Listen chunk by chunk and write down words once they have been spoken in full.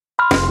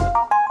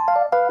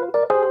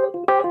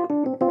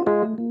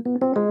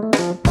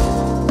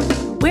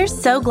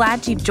so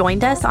glad you've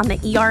joined us on the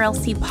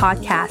ERLC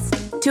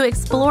podcast to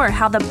explore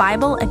how the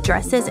Bible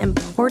addresses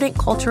important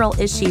cultural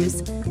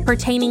issues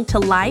pertaining to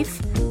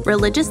life,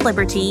 religious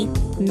liberty,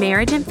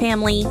 marriage and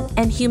family,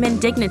 and human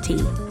dignity,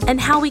 and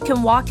how we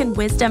can walk in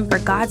wisdom for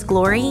God's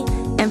glory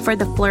and for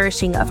the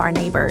flourishing of our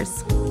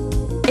neighbors.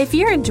 If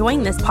you're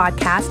enjoying this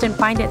podcast and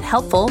find it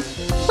helpful,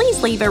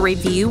 please leave a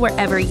review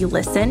wherever you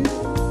listen.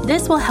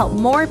 This will help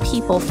more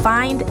people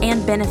find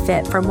and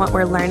benefit from what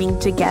we're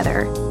learning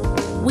together.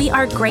 We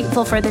are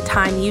grateful for the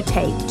time you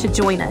take to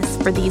join us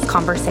for these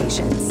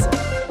conversations.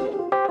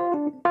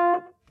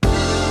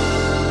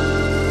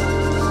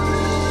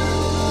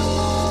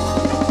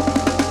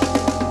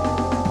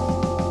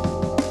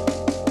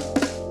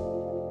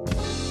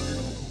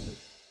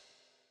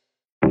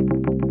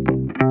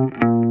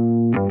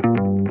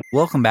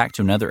 Welcome back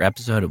to another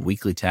episode of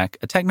Weekly Tech,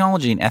 a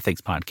technology and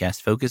ethics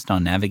podcast focused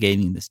on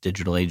navigating this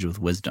digital age with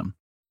wisdom.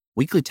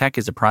 Weekly Tech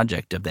is a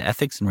project of the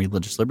Ethics and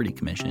Religious Liberty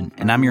Commission,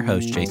 and I'm your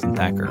host, Jason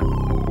Thacker.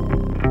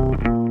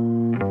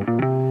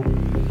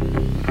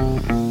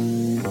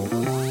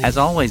 As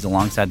always,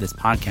 alongside this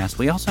podcast,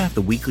 we also have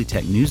the Weekly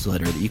Tech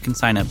newsletter that you can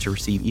sign up to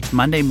receive each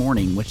Monday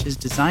morning, which is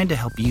designed to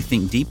help you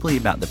think deeply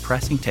about the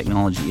pressing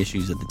technology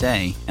issues of the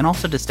day, and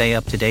also to stay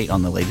up to date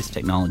on the latest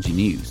technology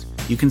news.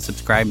 You can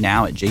subscribe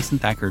now at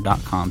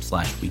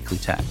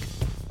jasonthacker.com/weeklytech.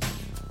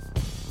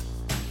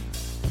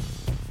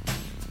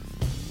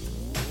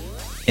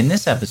 In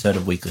this episode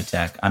of Weekly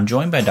Tech, I'm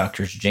joined by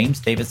Drs. James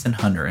Davidson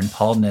Hunter and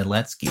Paul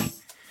Nedletsky,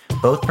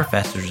 both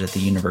professors at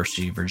the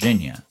University of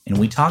Virginia, and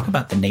we talk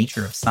about the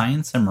nature of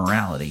science and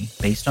morality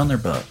based on their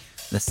book,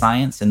 The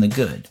Science and the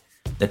Good,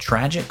 The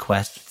Tragic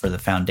Quest for the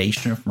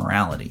Foundation of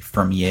Morality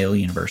from Yale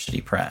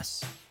University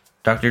Press.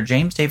 Dr.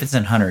 James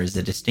Davidson Hunter is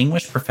a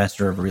distinguished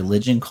professor of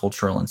religion,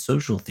 cultural, and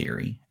social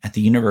theory at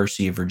the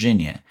University of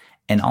Virginia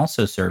and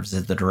also serves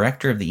as the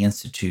director of the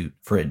Institute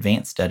for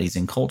Advanced Studies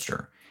in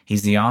Culture.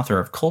 He's the author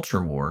of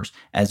Culture Wars,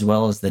 as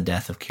well as The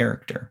Death of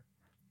Character.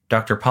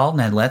 Dr. Paul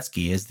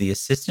Nedletsky is the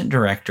assistant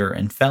director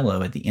and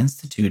fellow at the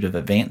Institute of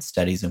Advanced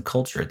Studies in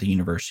Culture at the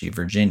University of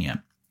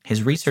Virginia.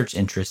 His research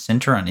interests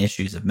center on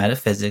issues of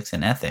metaphysics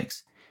and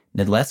ethics.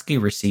 Nedletsky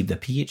received a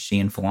PhD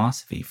in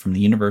philosophy from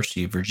the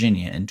University of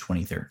Virginia in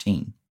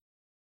 2013.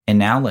 And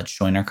now let's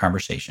join our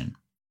conversation.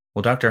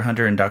 Well, Dr.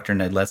 Hunter and Dr.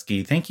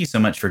 Nedletsky, thank you so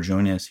much for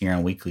joining us here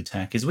on Weekly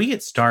Tech. As we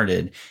get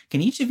started,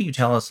 can each of you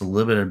tell us a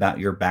little bit about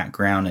your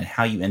background and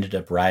how you ended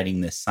up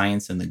writing this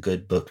Science and the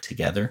Good book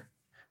together?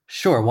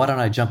 Sure. Why don't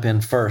I jump in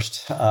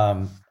first?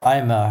 I'm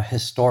a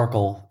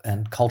historical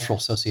and cultural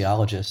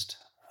sociologist,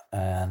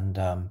 and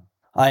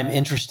I'm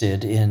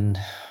interested in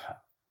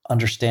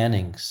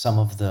understanding some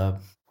of the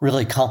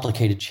really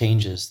complicated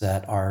changes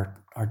that are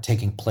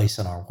taking place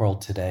in our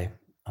world today.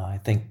 I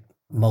think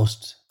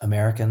most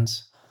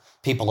Americans,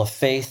 people of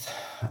faith,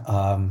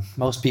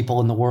 most people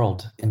in the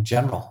world in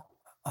general,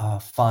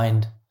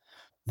 find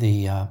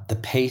the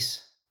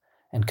pace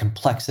and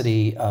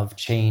complexity of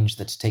change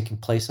that's taking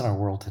place in our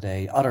world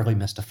today utterly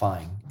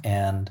mystifying.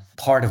 And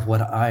part of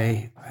what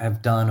I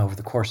have done over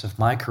the course of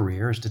my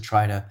career is to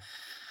try to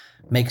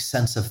make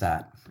sense of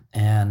that.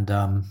 And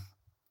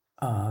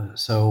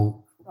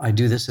so I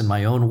do this in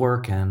my own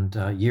work. And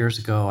years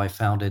ago, I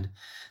founded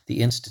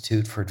the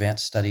Institute for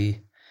Advanced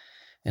Study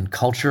in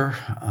Culture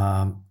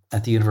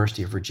at the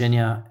University of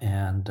Virginia.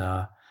 And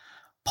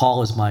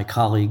Paul is my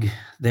colleague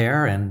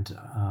there. And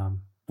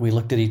we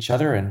looked at each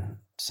other and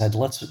said,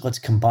 let's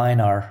combine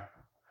our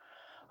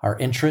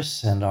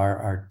interests and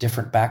our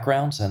different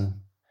backgrounds and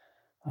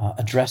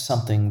address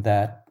something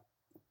that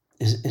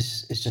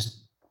is just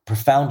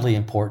profoundly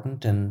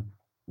important and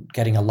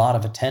getting a lot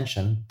of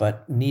attention,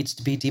 but needs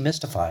to be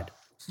demystified.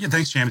 Yeah,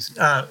 thanks, James.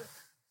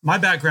 My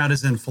background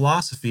is in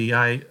philosophy.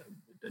 I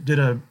did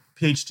a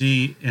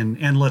PhD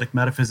in analytic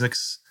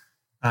metaphysics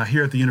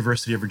here at the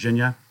University of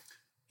Virginia.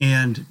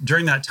 And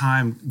during that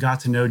time,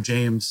 got to know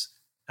James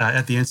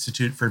at the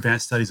Institute for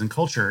Advanced Studies in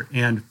Culture.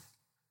 And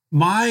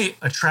my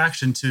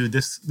attraction to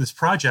this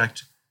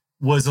project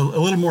was a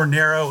little more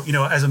narrow. You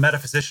know, as a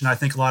metaphysician, I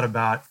think a lot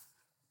about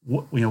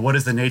what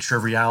is the nature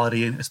of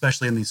reality, and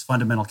especially in these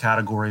fundamental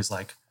categories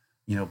like,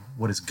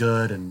 what is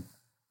good and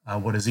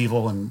what is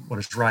evil and what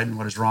is right and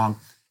what is wrong.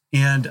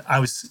 And I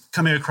was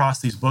coming across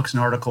these books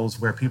and articles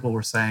where people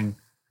were saying,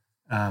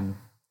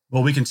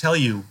 well, we can tell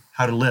you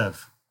how to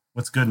live,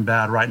 what's good and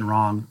bad, right and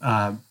wrong,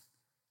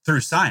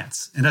 through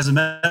science. And as a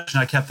metaphysician,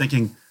 I kept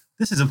thinking,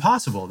 this is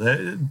impossible.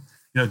 Good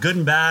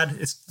and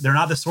bad, they're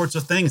not the sorts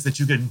of things that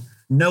you could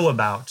know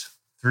about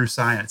through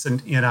science.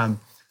 And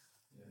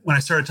when I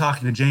started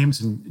talking to James,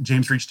 and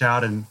James reached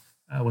out and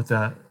with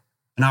an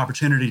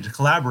opportunity to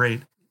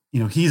collaborate,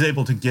 he's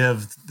able to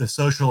give the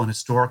social and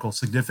historical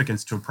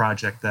significance to a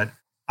project that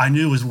I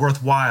knew was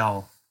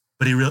worthwhile,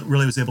 but he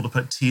really was able to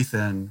put teeth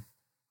in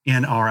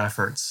our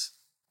efforts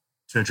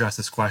to address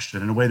this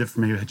question in a way that for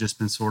me had just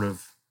been sort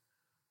of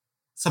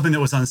something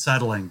that was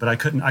unsettling, but I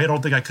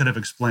don't think I could have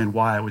explained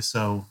why it was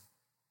so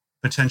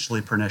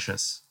potentially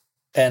pernicious.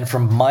 And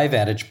from my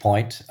vantage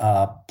point,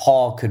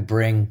 Paul could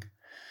bring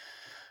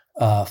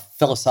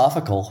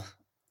philosophical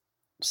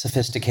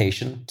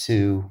sophistication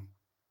to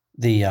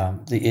the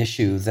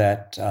issue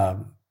that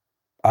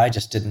I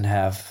just didn't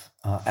have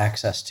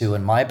access to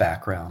in my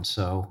background.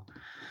 So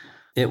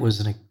it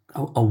was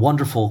a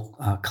wonderful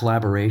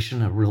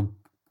collaboration, a real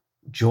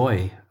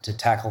joy to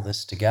tackle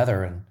this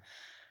together.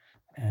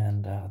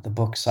 And the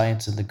book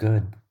Science and the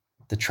Good,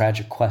 The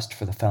Tragic Quest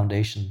for the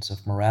Foundations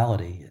of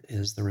Morality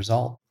is the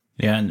result.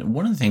 Yeah, and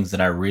one of the things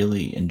that I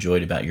really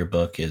enjoyed about your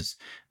book is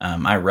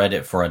I read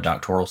it for a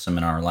doctoral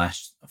seminar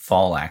last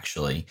fall,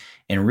 actually,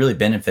 and really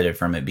benefited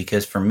from it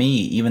because for me,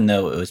 even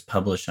though it was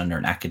published under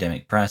an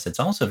academic press, it's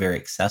also very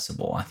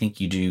accessible. I think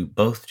you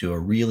both do a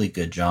really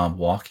good job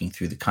walking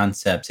through the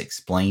concepts,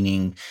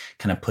 explaining,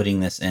 kind of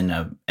putting this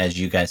in, as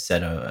you guys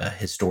said, a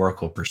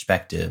historical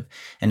perspective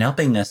and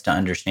helping us to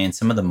understand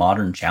some of the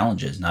modern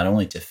challenges, not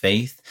only to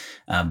faith,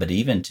 but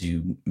even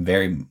to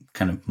very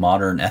kind of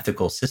modern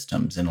ethical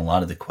systems and a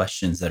lot of the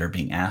questions that are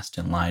being asked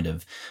in light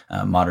of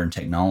modern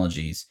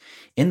technologies.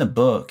 In the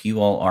book,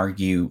 you all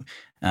argue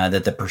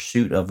that the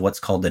pursuit of what's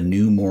called the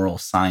new moral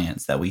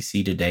science that we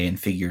see today in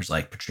figures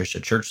like Patricia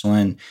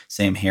Churchland,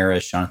 Sam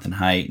Harris, Jonathan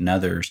Haidt, and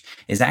others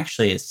is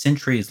actually a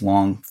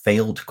centuries-long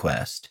failed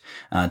quest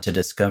to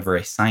discover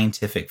a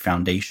scientific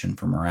foundation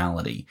for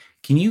morality.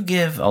 Can you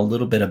give a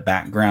little bit of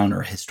background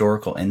or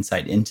historical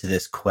insight into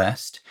this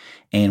quest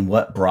and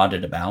what brought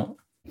it about?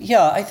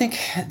 Yeah, I think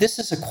this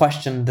is a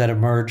question that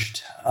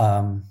emerged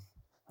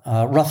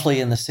roughly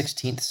in the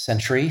 16th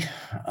century,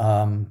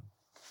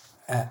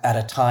 at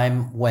a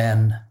time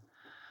when,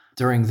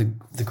 during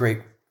the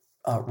great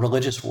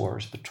religious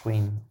wars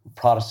between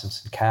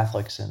Protestants and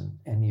Catholics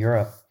in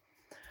Europe,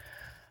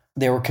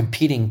 there were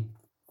competing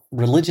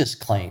religious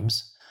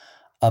claims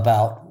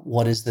about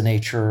what is the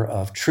nature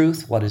of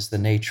truth, what is the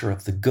nature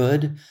of the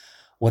good,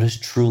 what is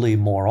truly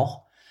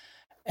moral.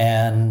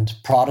 And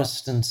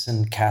Protestants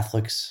and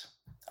Catholics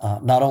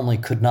not only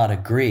could not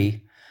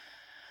agree,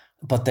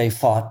 but they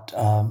fought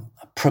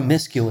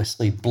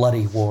promiscuously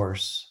bloody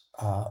wars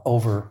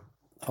over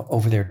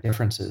their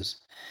differences.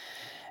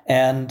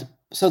 And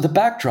so the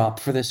backdrop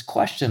for this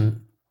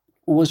question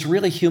was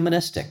really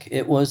humanistic.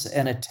 It was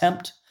an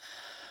attempt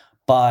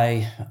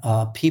by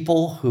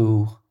people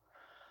who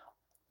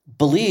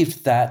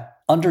believed that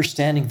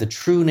understanding the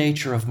true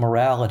nature of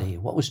morality,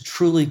 what was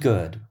truly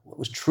good, what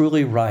was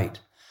truly right,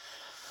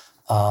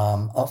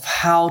 of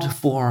how to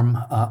form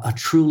a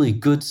truly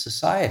good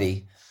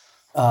society,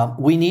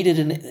 we needed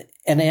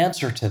an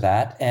answer to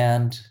that.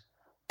 And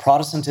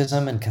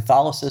Protestantism and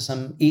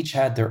Catholicism each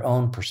had their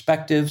own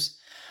perspectives.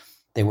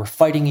 They were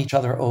fighting each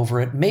other over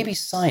it. Maybe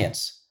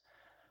science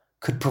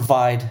could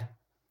provide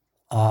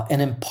an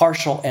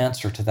impartial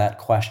answer to that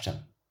question.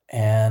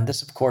 And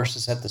this, of course,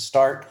 is at the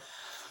start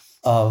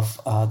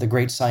of the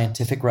great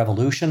scientific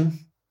revolution.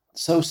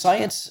 So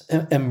science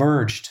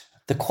emerged.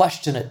 The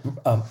question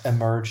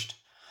emerged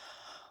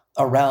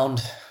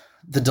around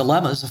the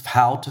dilemmas of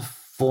how to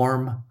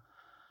form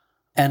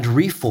and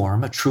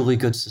reform a truly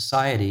good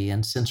society.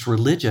 And since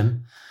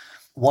religion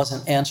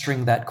wasn't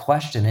answering that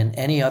question in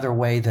any other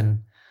way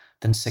than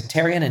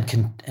sectarian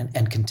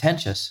and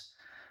contentious,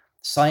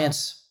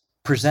 science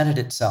presented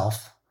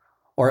itself,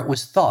 or it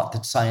was thought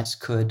that science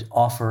could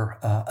offer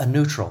a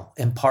neutral,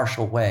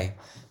 impartial way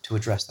to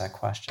address that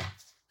question.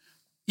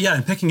 Yeah,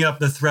 and picking up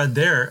the thread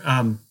there,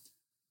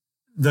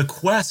 the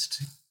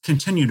quest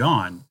continued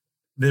on.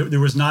 There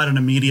was not an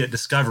immediate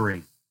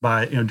discovery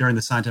during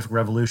the scientific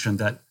revolution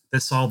that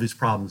solved these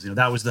problems.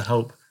 That was the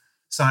hope.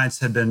 Science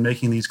had been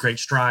making these great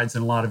strides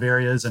in a lot of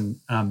areas and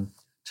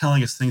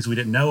telling us things we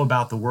didn't know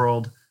about the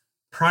world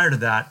prior to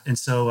that. And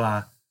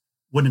so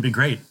wouldn't it be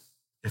great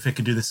if it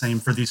could do the same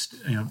for these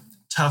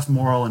tough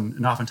moral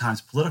and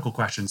oftentimes political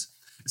questions?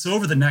 So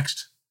over the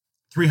next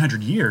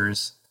 300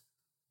 years,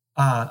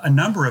 a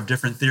number of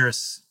different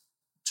theorists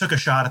took a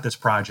shot at this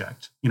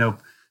project.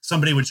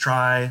 Somebody would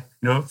try,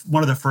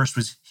 one of the first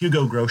was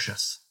Hugo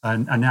Grotius,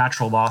 a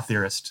natural law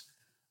theorist.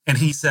 And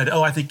he said,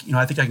 I think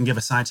I can give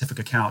a scientific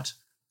account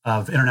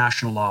of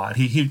international law. And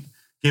he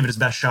gave it his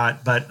best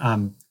shot, but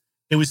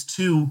it was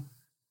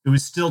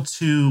still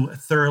too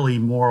thoroughly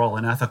moral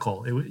and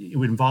ethical. It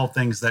would involve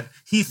things that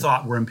he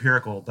thought were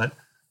empirical, but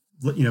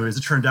as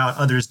it turned out,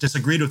 others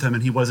disagreed with him,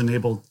 and he wasn't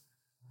able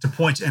to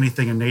point to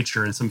anything in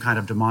nature in some kind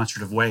of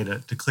demonstrative way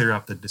to clear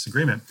up the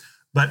disagreement.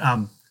 But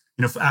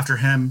after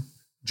him,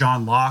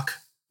 John Locke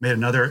made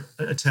another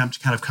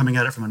attempt, kind of coming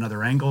at it from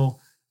another angle.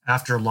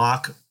 After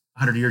Locke,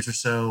 100 years or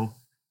so,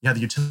 you had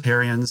the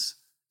utilitarians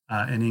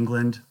in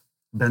England,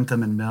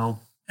 Bentham and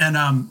Mill, and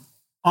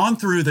on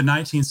through the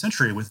 19th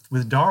century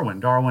with Darwin.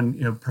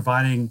 Darwin,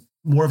 providing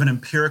more of an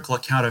empirical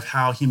account of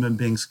how human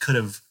beings could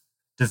have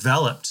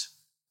developed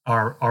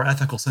our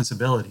ethical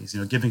sensibilities.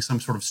 Giving some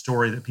sort of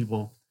story that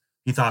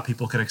he thought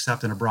people could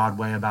accept in a broad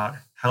way about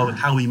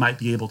how we might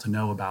be able to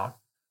know about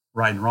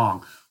right and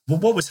wrong. Well,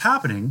 what was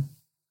happening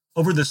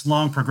over this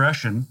long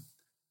progression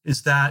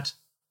is that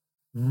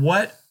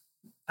what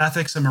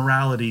ethics and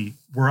morality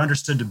were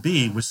understood to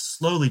be was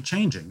slowly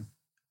changing.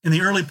 In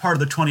the early part of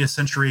the 20th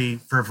century,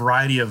 for a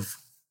variety of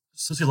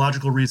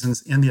sociological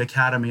reasons in the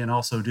academy and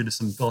also due to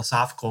some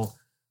philosophical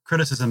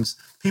criticisms,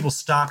 people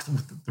stopped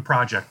the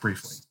project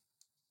briefly.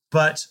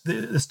 But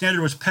the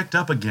standard was picked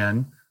up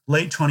again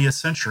late 20th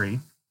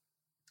century,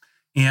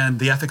 and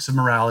the ethics of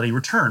morality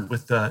returned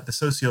with the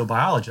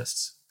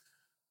sociobiologists.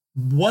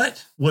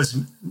 What was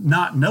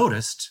not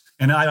noticed,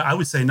 and I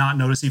would say not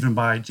noticed even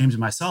by James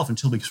and myself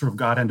until we sort of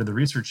got into the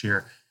research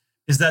here,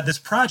 is that this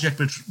project,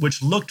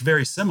 which looked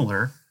very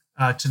similar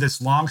to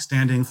this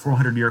long-standing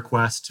 400-year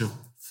quest to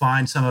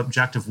find some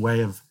objective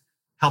way of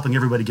helping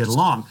everybody get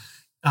along,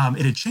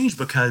 it had changed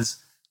because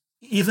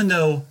even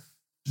though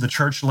the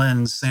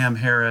Churchlands, Sam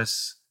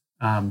Harris,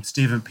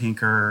 Steven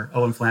Pinker,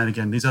 Owen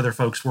Flanagan, these other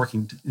folks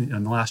working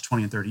in the last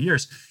 20 and 30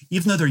 years,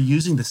 even though they're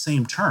using the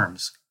same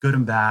terms, good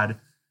and bad,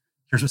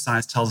 here's what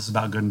science tells us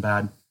about good and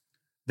bad,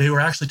 they were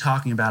actually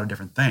talking about a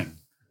different thing.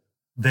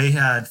 They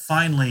had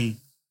finally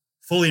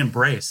fully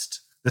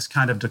embraced this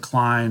kind of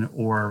decline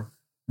or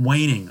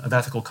waning of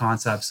ethical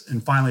concepts,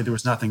 and finally there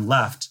was nothing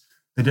left.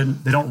 They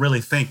don't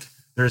really think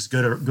there's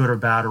good or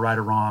bad or right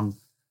or wrong.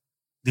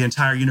 The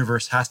entire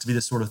universe has to be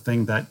this sort of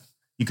thing that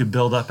you could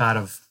build up out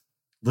of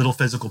little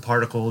physical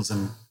particles,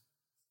 and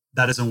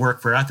that doesn't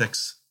work for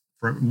ethics,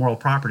 for moral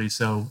property.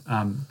 So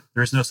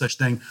there is no such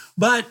thing.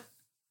 But,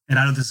 and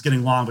I know this is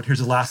getting long, but here's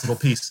the last little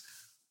piece.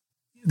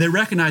 They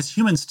recognize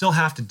humans still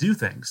have to do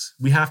things.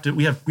 We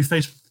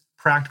face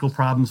practical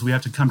problems. We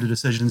have to come to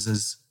decisions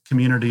as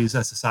communities,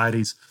 as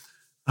societies.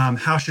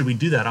 How should we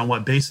do that? On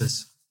what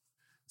basis?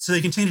 So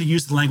they continue to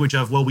use the language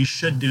of, well, we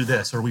should do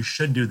this or we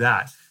should do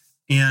that.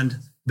 And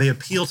they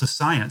appeal to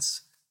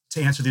science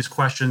to answer these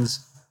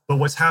questions. But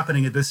what's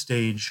happening at this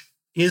stage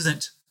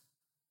isn't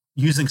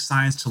using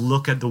science to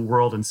look at the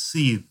world and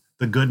see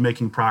the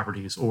good-making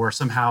properties or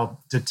somehow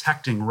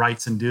detecting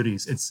rights and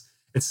duties.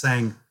 It's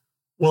saying,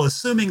 well,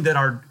 assuming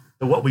that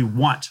what we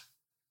want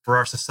for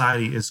our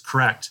society is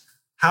correct,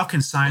 how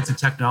can science and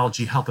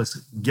technology help us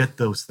get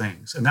those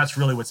things? And that's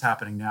really what's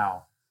happening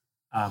now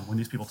when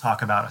these people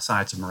talk about a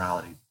science of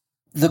morality.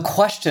 The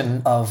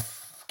question of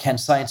can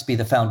science be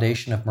the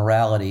foundation of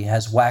morality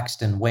has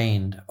waxed and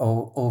waned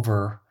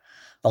over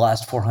the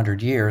last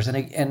 400 years.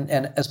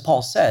 And as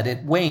Paul said,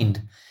 it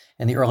waned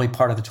in the early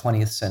part of the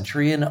 20th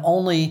century and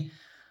only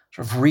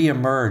sort of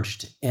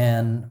reemerged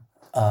in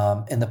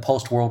the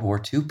post-World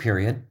War II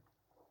period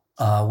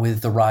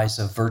with the rise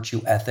of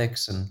virtue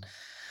ethics, and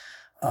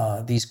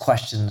these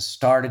questions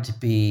started to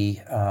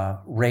be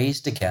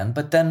raised again.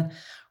 But then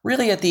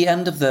really at the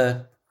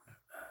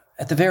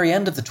very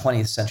end of the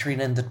 20th century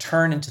and in the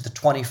turn into the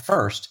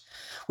 21st,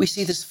 we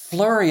see this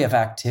flurry of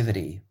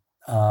activity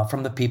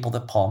from the people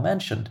that Paul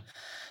mentioned,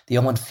 the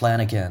Owen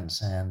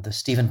Flanagans and the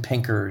Steven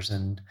Pinkers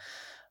and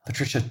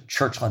Patricia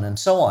Churchland and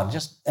so on,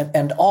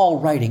 and all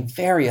writing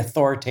very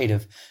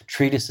authoritative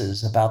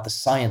treatises about the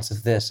science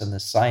of this and the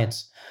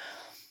science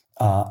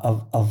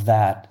of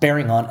that,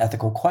 bearing on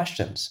ethical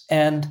questions.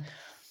 And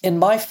in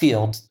my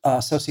field,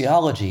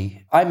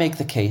 sociology, I make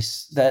the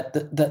case that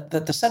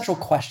the central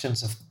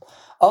questions of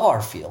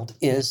our field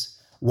is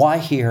why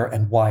here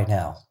and why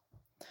now?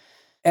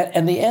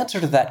 And the answer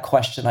to that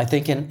question, I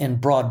think in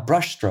broad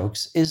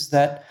brushstrokes, is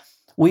that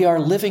we are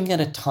living in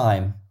a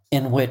time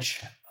in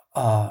which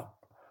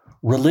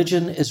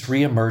religion is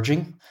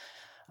reemerging.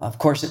 Of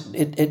course,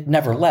 it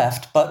never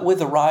left, but with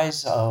the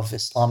rise of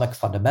Islamic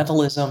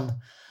fundamentalism,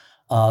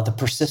 the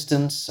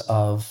persistence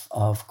of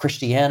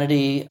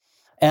Christianity,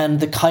 and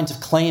the kinds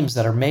of claims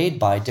that are made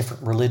by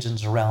different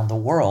religions around the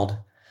world,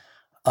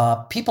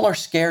 people are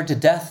scared to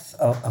death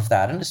of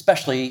that, and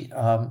especially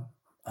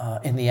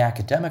in the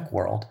academic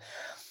world.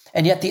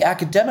 And yet the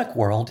academic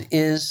world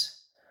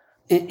is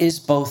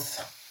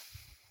both,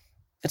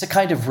 it's a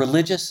kind of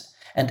religious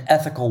and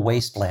ethical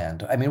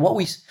wasteland. I mean, what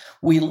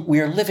we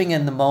are living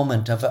in the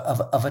moment of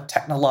a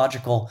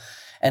technological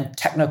and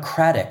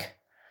technocratic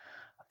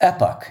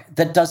epoch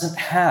that doesn't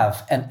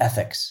have an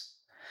ethics.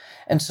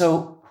 And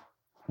so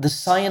the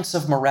science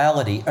of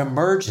morality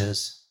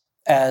emerges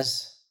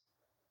as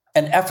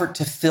an effort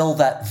to fill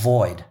that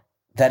void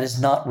that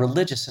is not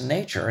religious in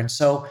nature. And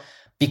so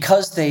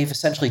because they've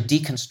essentially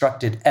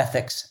deconstructed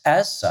ethics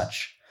as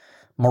such,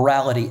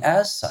 morality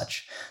as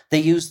such, they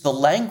use the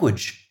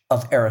language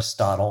of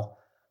Aristotle,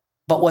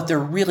 but what they're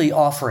really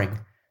offering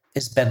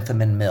is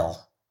Bentham and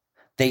Mill.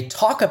 They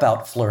talk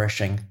about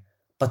flourishing,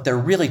 but they're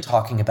really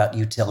talking about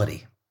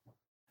utility.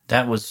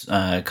 That was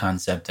a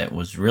concept that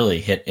was really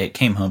it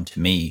came home to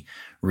me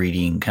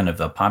reading kind of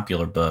a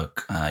popular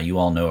book. You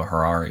all know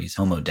Harari's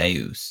Homo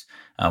Deus,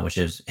 which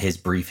is his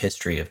brief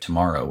history of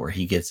tomorrow, where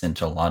he gets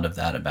into a lot of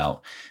that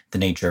about the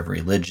nature of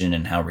religion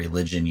and how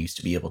religion used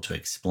to be able to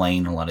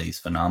explain a lot of these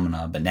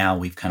phenomena. But now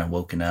we've kind of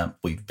woken up,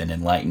 we've been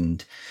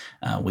enlightened,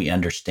 we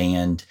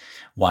understand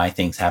why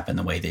things happen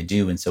the way they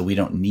do. And so we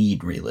don't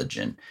need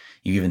religion.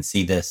 You even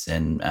see this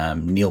in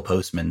Neil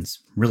Postman's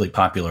really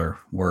popular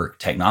work,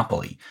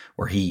 Technopoly,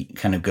 where he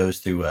kind of goes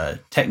through a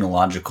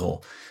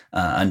technological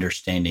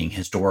understanding,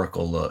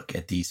 historical look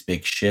at these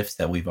big shifts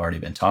that we've already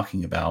been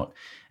talking about,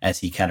 as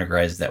he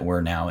categorizes that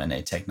we're now in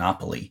a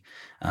technopoly.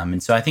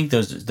 And so I think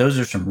those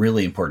are some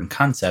really important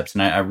concepts.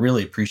 And I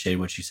really appreciate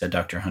what you said,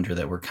 Dr. Hunter,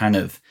 that we're kind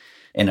of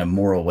in a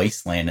moral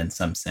wasteland in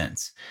some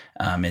sense,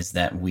 is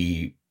that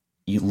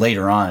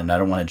later on, and I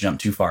don't want to jump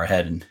too far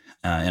ahead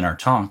in our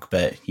talk,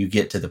 but you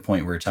get to the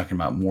point where you're talking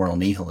about moral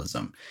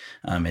nihilism.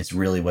 It's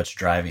really what's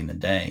driving the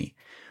day.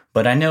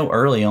 But I know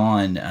early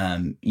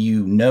on,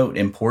 you note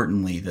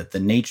importantly that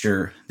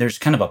there's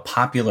kind of a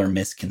popular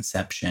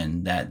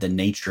misconception that the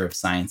nature of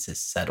science is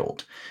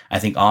settled. I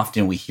think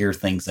often we hear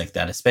things like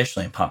that,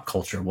 especially in pop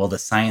culture. Well, the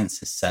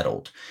science is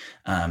settled.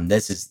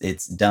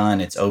 It's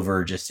done, it's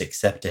over, just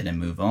accept it and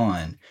move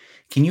on.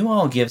 Can you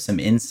all give some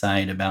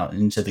insight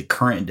into the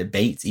current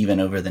debates,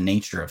 even over the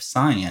nature of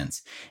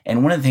science?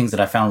 And one of the things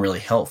that I found really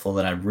helpful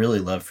that I'd really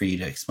love for you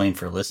to explain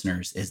for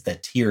listeners is the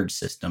tiered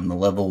system, the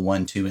level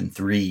 1, 2, and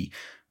 3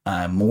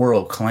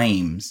 moral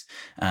claims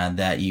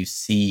that you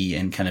see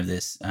in kind of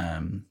this,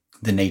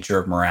 the nature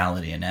of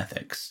morality and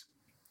ethics.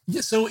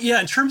 Yeah, so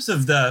in terms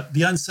of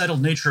the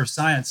unsettled nature of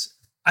science,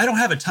 I don't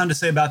have a ton to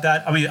say about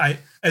that. I mean,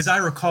 as I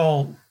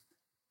recall,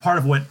 part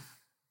of what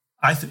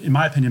in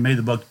my opinion, made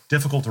the book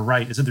difficult to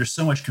write is that there's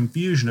so much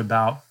confusion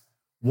about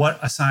what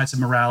a science of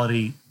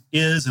morality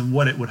is and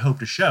what it would hope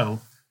to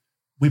show.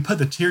 We put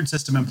the tiered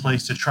system in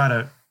place to try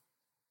to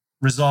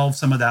resolve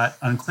some of that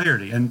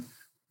unclarity. And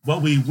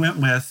what we went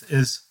with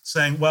is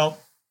saying, well,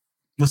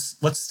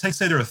 let's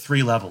say there are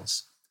 3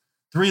 levels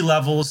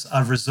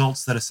of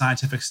results that a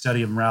scientific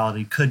study of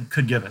morality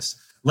could give us.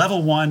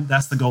 Level 1,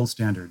 that's the gold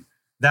standard.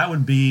 That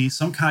would be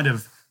some kind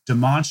of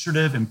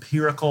demonstrative,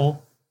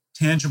 empirical,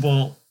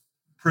 tangible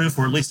proof,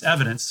 or at least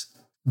evidence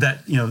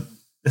that,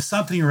 if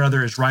something or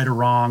other is right or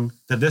wrong,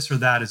 that this or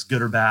that is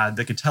good or bad,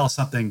 that could tell us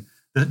something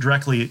that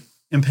directly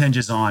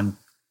impinges on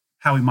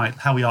how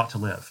we ought to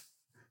live.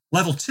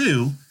 Level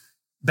 2,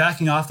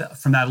 backing off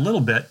from that a little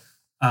bit,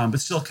 but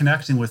still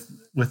connecting with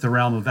the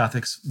realm of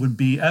ethics, would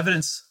be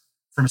evidence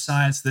from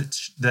science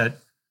that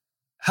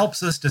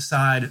helps us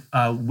decide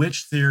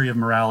which theory of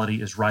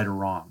morality is right or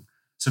wrong.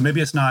 So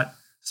maybe it's not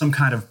some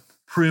kind of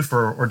proof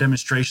or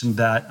demonstration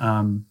that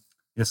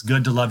it's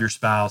good to love your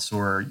spouse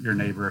or your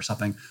neighbor or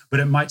something, but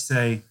it might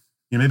say,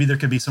 maybe there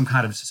could be some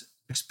kind of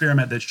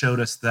experiment that showed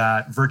us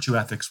that virtue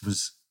ethics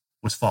was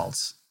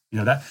false.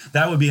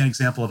 That would be an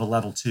example of a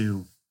level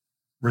 2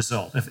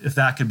 result, if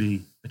that could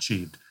be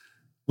achieved.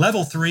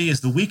 Level 3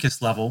 is the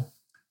weakest level,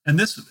 and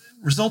this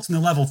results in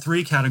the level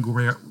 3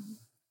 category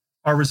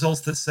are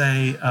results that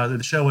say,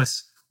 that show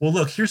us, well,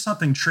 look, here's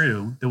something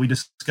true that we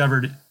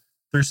discovered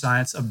through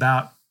science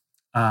about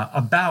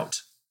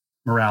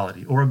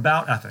morality or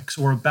about ethics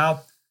or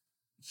about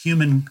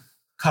human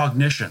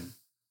cognition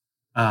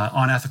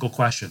on ethical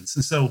questions.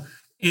 And so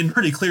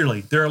pretty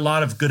clearly, there are a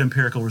lot of good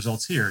empirical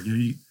results here.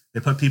 They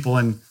put people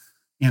in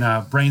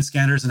brain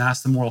scanners and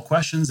ask them moral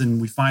questions,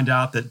 and we find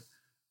out that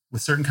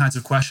with certain kinds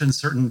of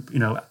questions,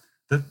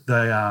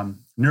 the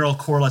neural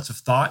correlates of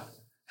thought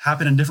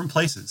happen in different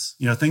places.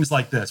 Things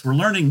like this. We're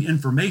learning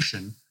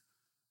information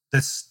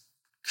that's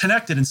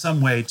connected in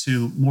some way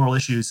to moral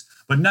issues,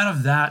 but none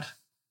of that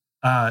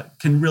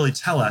can really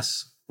tell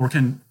us,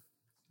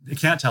 it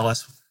can't tell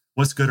us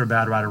what's good or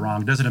bad, right or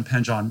wrong. It doesn't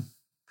impinge on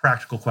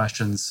practical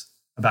questions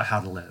about how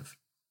to live.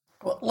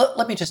 Well,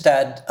 let me just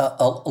add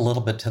a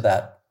little bit to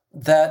that.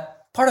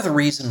 That part of the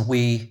reason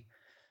we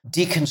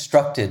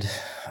deconstructed,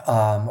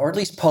 or at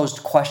least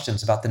posed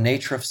questions about the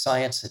nature of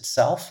science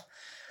itself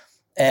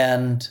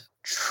and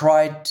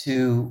tried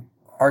to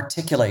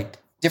articulate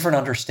different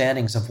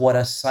understandings of what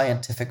a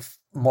science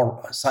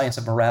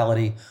of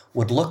morality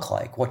would look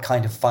like, what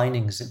kind of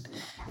findings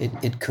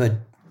it could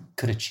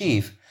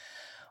achieve,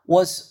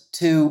 was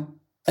to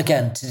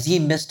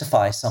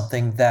demystify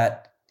something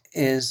that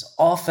is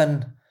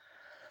often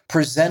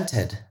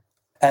presented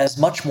as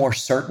much more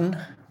certain,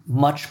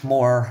 much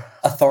more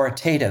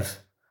authoritative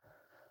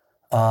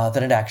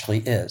than it actually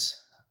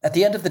is. At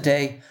the end of the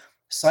day,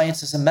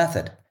 science is a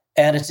method,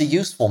 and it's a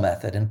useful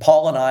method. And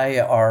Paul and I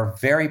are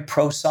very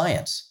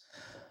pro-science,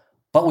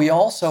 but we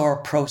also are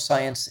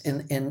pro-science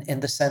in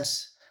the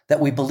sense that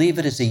we believe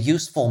it is a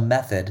useful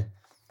method.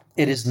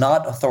 It is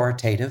not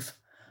authoritative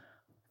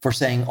for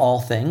saying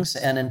all things.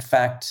 And in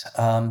fact,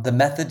 the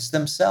methods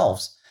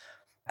themselves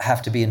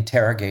have to be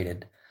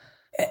interrogated.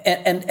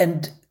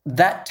 And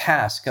that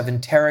task of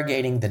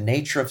interrogating the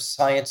nature of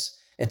science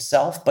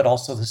itself, but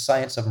also the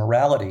science of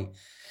morality,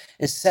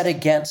 is set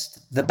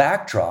against the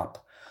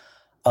backdrop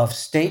of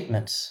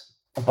statements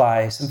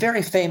by some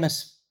very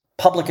famous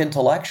public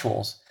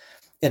intellectuals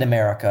in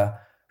America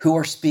who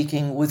are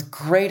speaking with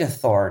great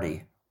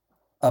authority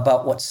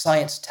about what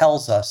science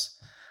tells us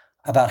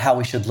about how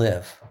we should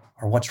live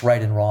or what's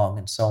right and wrong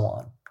and so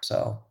on.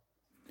 So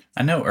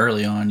I know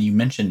early on, you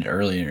mentioned it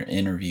earlier in the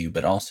interview,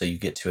 but also you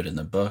get to it in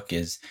the book,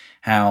 is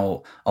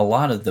how a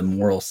lot of the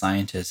moral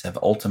scientists have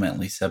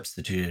ultimately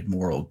substituted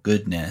moral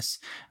goodness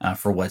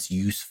for what's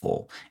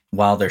useful,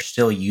 while they're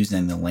still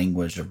using the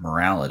language of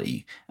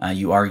morality.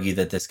 You argue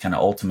that this kind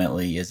of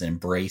ultimately is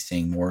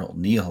embracing moral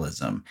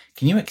nihilism.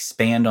 Can you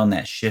expand on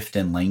that shift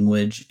in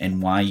language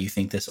and why you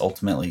think this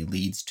ultimately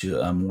leads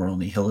to a moral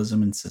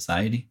nihilism in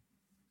society?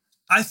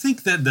 I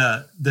think that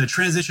the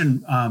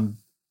transition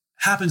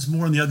happens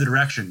more in the other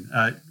direction.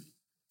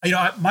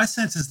 My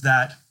sense is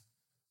that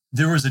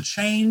there was a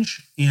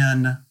change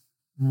in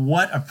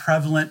what a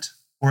prevalent,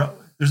 or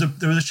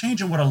there was a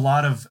change in what a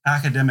lot of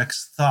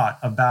academics thought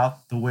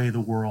about the way the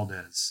world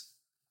is.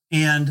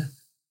 And,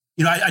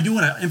 I do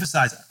want to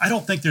emphasize, I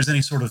don't think there's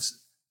any sort of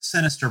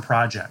sinister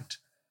project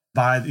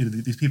by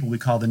these people we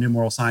call the new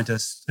moral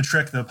scientists to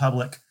trick the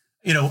public.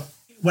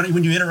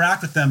 When you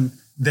interact with them,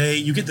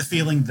 you get the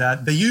feeling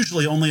that they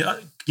usually only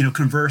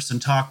converse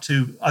and talk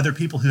to other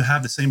people who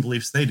have the same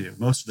beliefs they do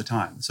most of the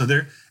time. So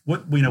their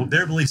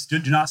beliefs do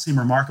not seem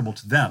remarkable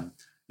to them,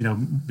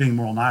 being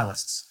moral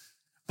nihilists.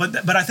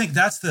 But I think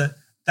that's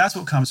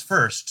what comes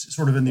first,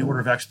 sort of in the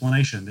order of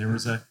explanation. There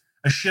was a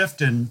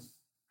shift in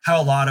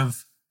how a lot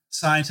of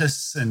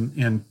scientists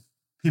and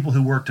people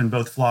who worked in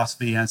both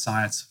philosophy and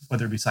science,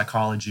 whether it be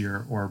psychology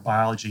or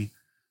biology,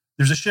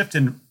 there's a shift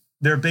in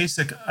their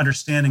basic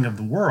understanding of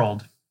the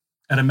world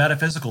at a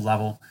metaphysical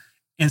level.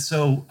 And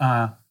so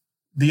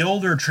the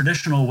older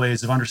traditional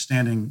ways of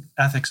understanding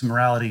ethics and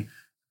morality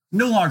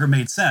no longer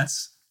made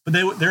sense, but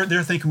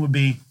their thinking would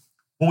be,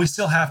 well, we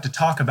still have to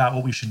talk about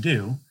what we should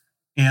do.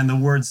 And the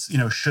words,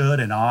 should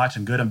and ought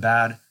and good and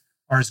bad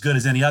are as good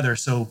as any other.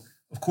 So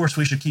of course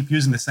we should keep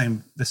using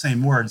the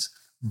same words.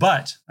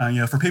 But,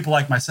 for people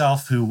like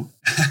myself who,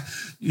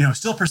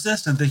 still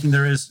persist in thinking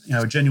there is,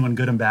 genuine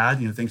good and bad,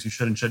 things you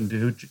should and shouldn't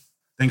do,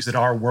 things that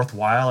are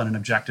worthwhile in an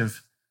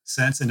objective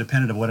sense,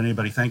 independent of what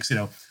anybody thinks,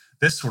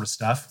 this sort of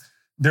stuff,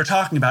 they're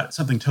talking about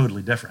something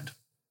totally different.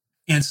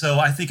 And so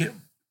I think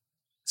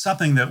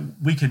something that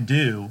we could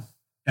do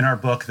in our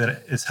book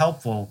that is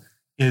helpful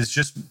is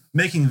just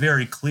making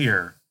very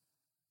clear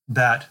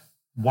that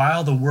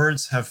while the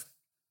words have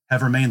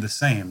remained the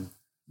same,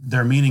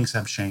 their meanings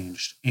have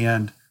changed.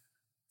 And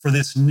for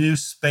this new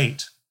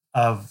spate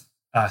of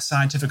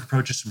scientific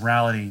approaches to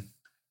morality,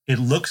 it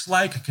looks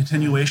like a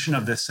continuation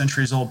of this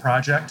centuries-old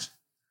project,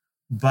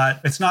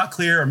 but it's not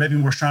clear, or maybe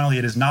more strongly,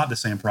 it is not the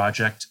same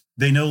project.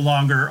 They no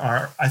longer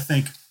are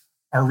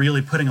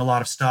really putting a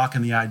lot of stock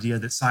in the idea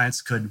that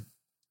science could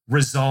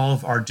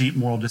resolve our deep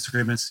moral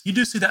disagreements. You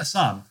do see that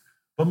some,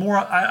 but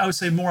I would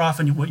say more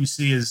often what you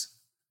see is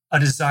a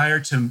desire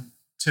to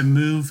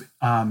move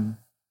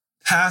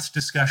past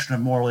discussion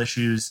of moral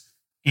issues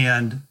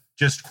and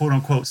just quote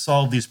unquote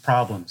solve these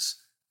problems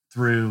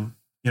through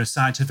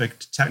scientific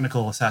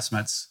technical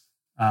assessments.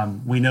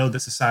 We know that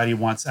society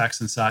wants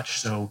X and such,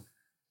 so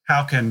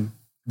how can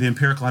the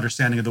empirical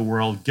understanding of the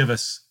world give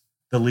us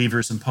the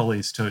levers and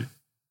pulleys to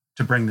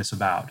bring this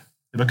about?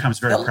 It becomes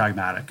very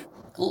pragmatic.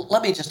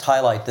 Let me just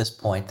highlight this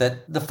point,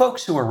 that the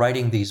folks who are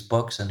writing these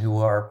books and who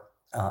are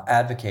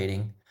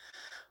advocating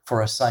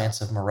for a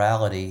science of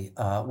morality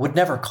would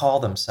never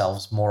call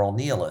themselves moral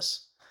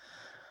nihilists.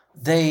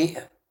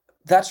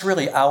 That's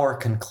really our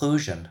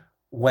conclusion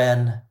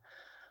when,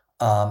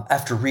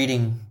 after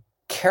reading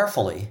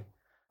carefully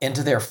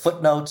into their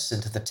footnotes,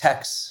 into the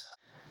texts,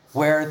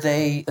 where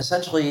they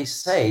essentially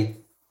say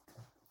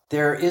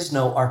there is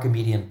no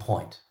Archimedean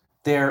point.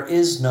 There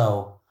is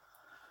no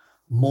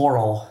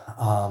moral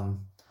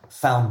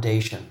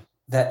foundation.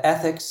 That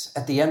ethics,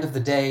 at the end of the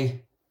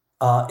day,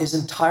 is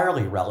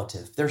entirely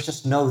relative. There's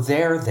just no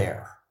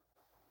there.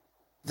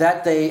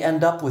 That they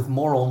end up with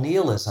moral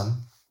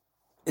nihilism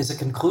is a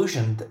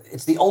conclusion.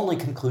 It's the only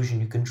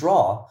conclusion you can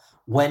draw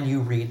when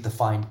you read the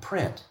fine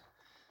print.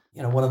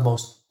 One of the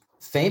most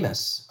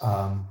famous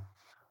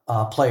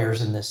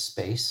players in this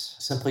space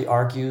simply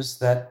argues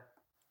that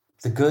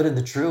the good and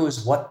the true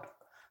is what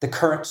the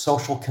current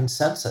social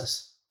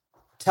consensus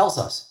tells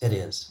us it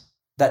is.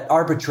 That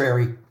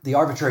the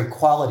arbitrary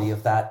quality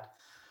of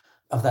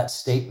that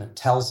statement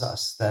tells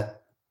us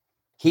that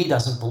he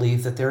doesn't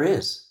believe that there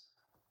is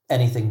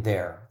anything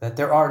there, that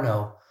there are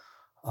no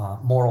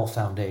moral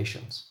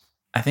foundations.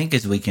 I think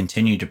as we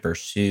continue to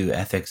pursue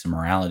ethics and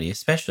morality,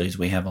 especially as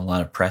we have a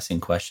lot of pressing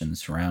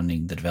questions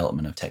surrounding the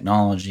development of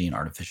technology and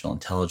artificial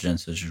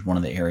intelligence, which is one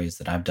of the areas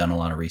that I've done a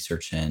lot of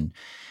research in,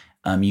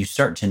 you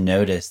start to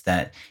notice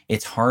that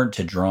it's hard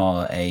to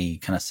draw a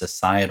kind of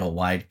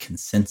societal-wide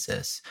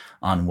consensus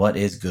on what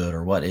is good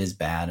or what is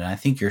bad. And I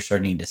think you're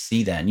starting to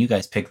see that. And you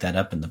guys pick that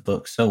up in the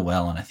book so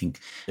well. And I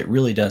think it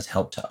really does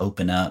help to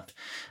open up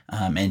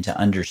and to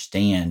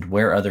understand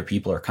where other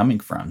people are coming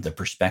from, the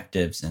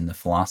perspectives and the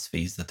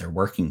philosophies that they're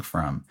working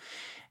from.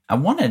 I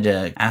wanted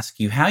to ask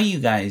you how you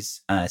guys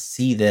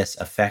see this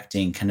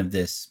affecting kind of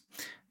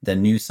the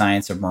new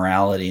science of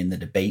morality and the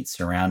debate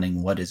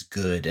surrounding what is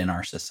good in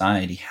our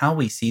society, how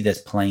we see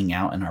this playing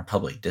out in our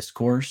public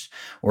discourse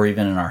or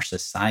even in our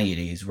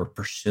societies. We're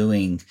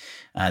pursuing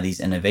these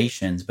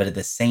innovations, but at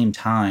the same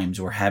time,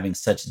 we're having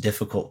such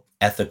difficult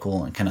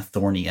ethical and kind of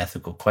thorny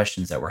ethical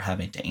questions that we're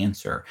having to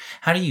answer.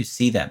 How do you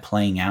see that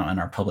playing out in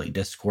our public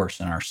discourse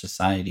in our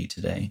society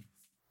today?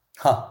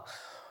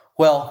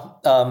 Well,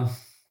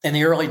 in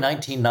the early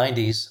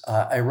 1990s,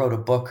 I wrote a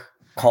book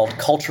called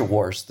Culture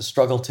Wars, The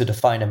Struggle to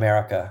Define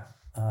America,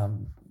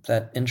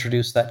 that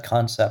introduced that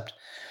concept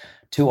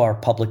to our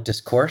public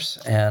discourse.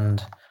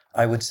 And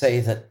I would say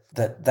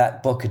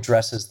that book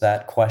addresses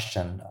that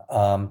question.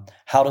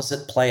 How does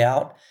it play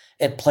out?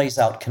 It plays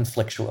out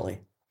conflictually.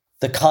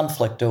 the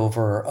conflict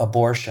over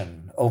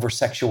abortion, over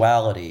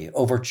sexuality,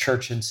 over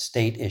church and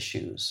state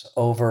issues,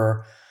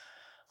 over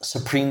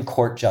Supreme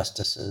Court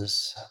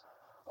justices,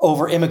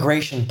 over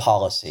immigration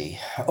policy,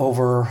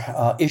 over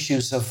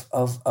issues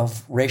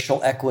of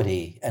racial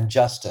equity and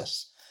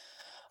justice.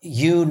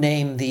 You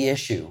name the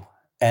issue,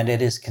 and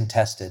it is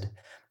contested.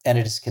 And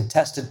it is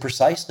contested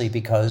precisely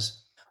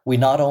because we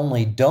not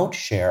only don't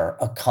share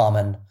a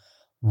common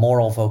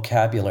moral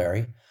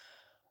vocabulary,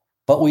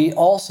 but we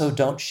also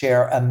don't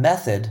share a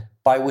method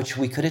by which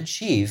we could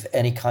achieve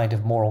any kind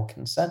of moral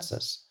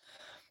consensus.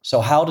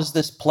 So how does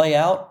this play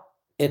out?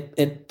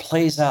 It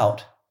plays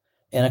out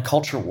in a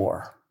culture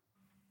war.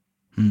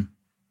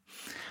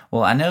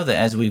 Well, I know that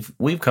as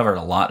we've covered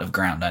a lot of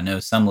ground. I know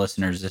some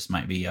listeners, this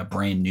might be a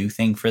brand new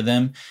thing for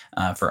them.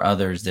 For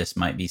others, this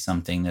might be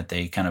something that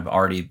they kind of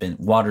already been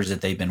waters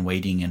that they've been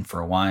wading in for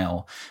a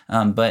while.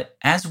 But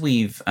as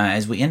we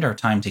end our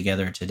time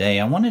together today,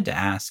 I wanted to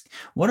ask,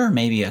 what are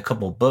maybe a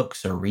couple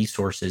books or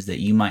resources that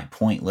you might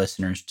point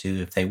listeners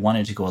to if they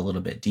wanted to go a little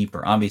bit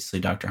deeper?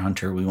 Obviously, Dr.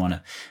 Hunter,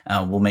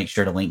 we'll make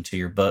sure to link to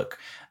your book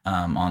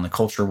on the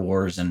culture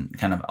wars and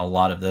kind of a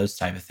lot of those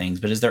type of things.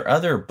 But is there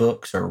other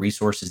books or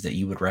resources that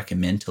you would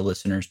recommend to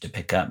listeners to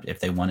pick up if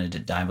they wanted to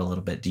dive a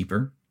little bit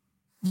deeper?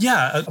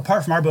 Yeah,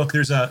 apart from our book,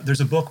 there's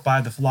a book by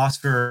the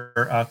philosopher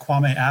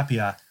Kwame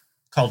Appiah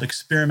called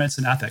Experiments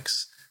in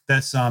Ethics.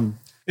 That's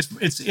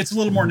it's a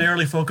little more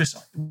narrowly focused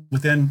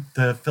within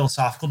the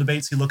philosophical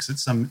debates. He looks at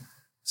some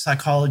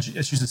psychology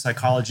issues in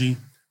psychology,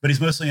 but he's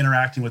mostly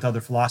interacting with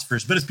other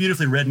philosophers. But it's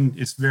beautifully written.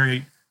 It's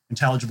very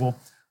intelligible.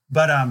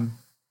 But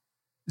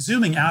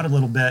zooming out a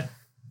little bit,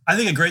 I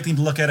think a great thing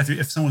to look at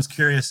if someone's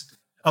curious,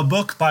 a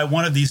book by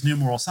one of these new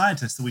moral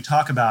scientists that we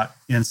talk about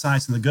in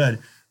Science and the Good,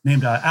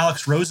 named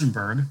Alex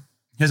Rosenberg.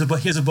 He has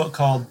a book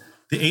called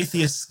The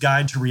Atheist's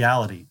Guide to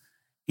Reality.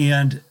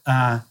 And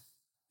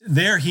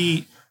there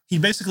he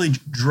basically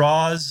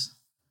draws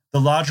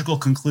the logical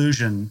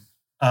conclusion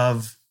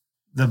of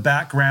the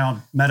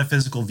background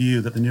metaphysical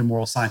view that the new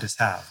moral scientists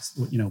have.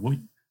 You know, what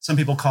some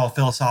people call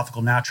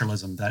philosophical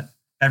naturalism, that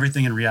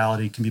everything in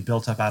reality can be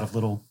built up out of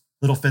little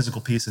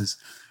physical pieces.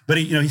 But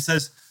he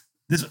says,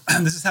 this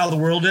is how the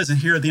world is, and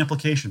here are the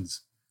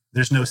implications.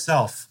 There's no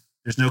self,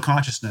 there's no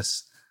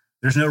consciousness,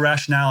 there's no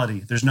rationality,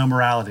 there's no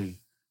morality.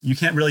 You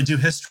can't really do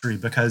history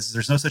because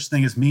there's no such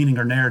thing as meaning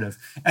or narrative.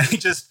 And he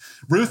just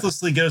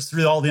ruthlessly goes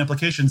through all the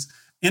implications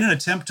in an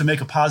attempt to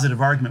make a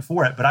positive argument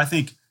for it. But I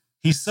think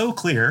he's so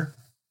clear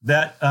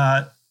that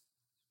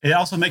it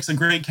also makes a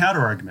great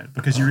counter argument,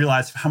 because you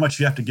realize how much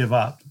you have to give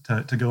up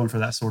to go in for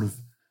that sort of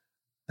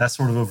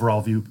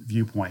overall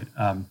viewpoint.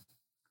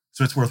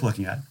 So it's worth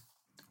looking at.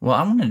 Well,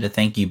 I wanted to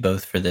thank you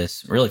both for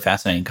this really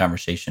fascinating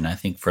conversation. I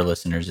think for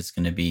listeners, it's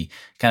going to be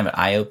kind of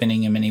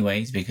eye-opening in many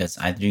ways, because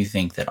I do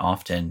think that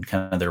often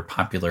kind of there are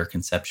popular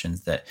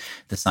conceptions that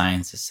the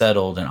science is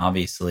settled, and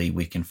obviously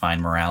we can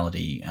find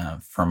morality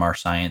from our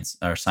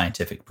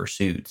scientific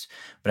pursuits.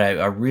 But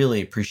I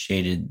really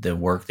appreciated the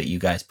work that you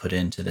guys put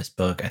into this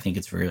book. I think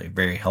it's really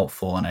very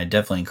helpful, and I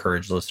definitely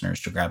encourage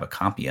listeners to grab a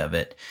copy of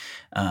it.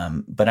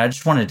 But I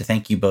just wanted to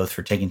thank you both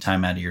for taking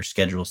time out of your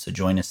schedules to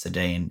join us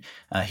today and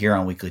here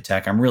on Weekly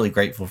Tech. I'm really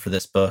grateful for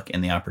this book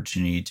and the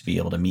opportunity to be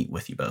able to meet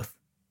with you both.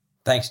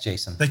 Thanks,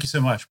 Jason. Thank you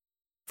so much.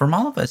 From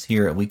all of us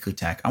here at Weekly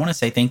Tech, I want to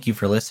say thank you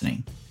for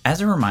listening.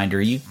 As a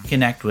reminder, you can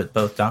connect with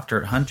both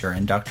Dr. Hunter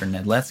and Dr.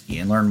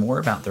 Nedletsky and learn more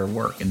about their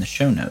work in the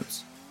show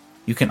notes.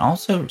 You can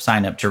also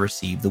sign up to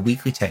receive the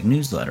Weekly Tech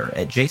newsletter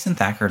at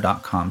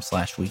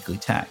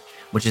jasonthacker.com/weeklytech,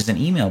 which is an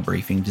email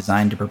briefing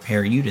designed to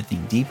prepare you to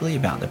think deeply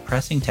about the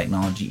pressing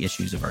technology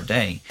issues of our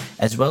day,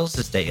 as well as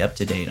to stay up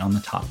to date on the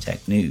top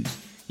tech news.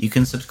 You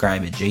can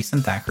subscribe at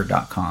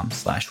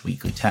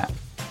jasonthacker.com/weeklytech.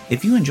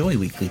 If you enjoy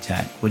Weekly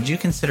Tech, would you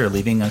consider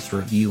leaving us a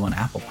review on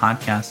Apple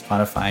Podcasts,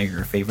 Spotify, or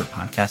your favorite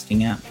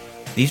podcasting app?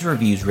 These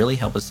reviews really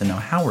help us to know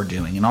how we're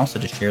doing and also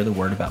to share the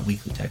word about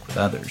Weekly Tech with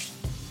others.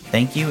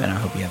 Thank you, and I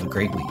hope you have a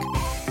great week.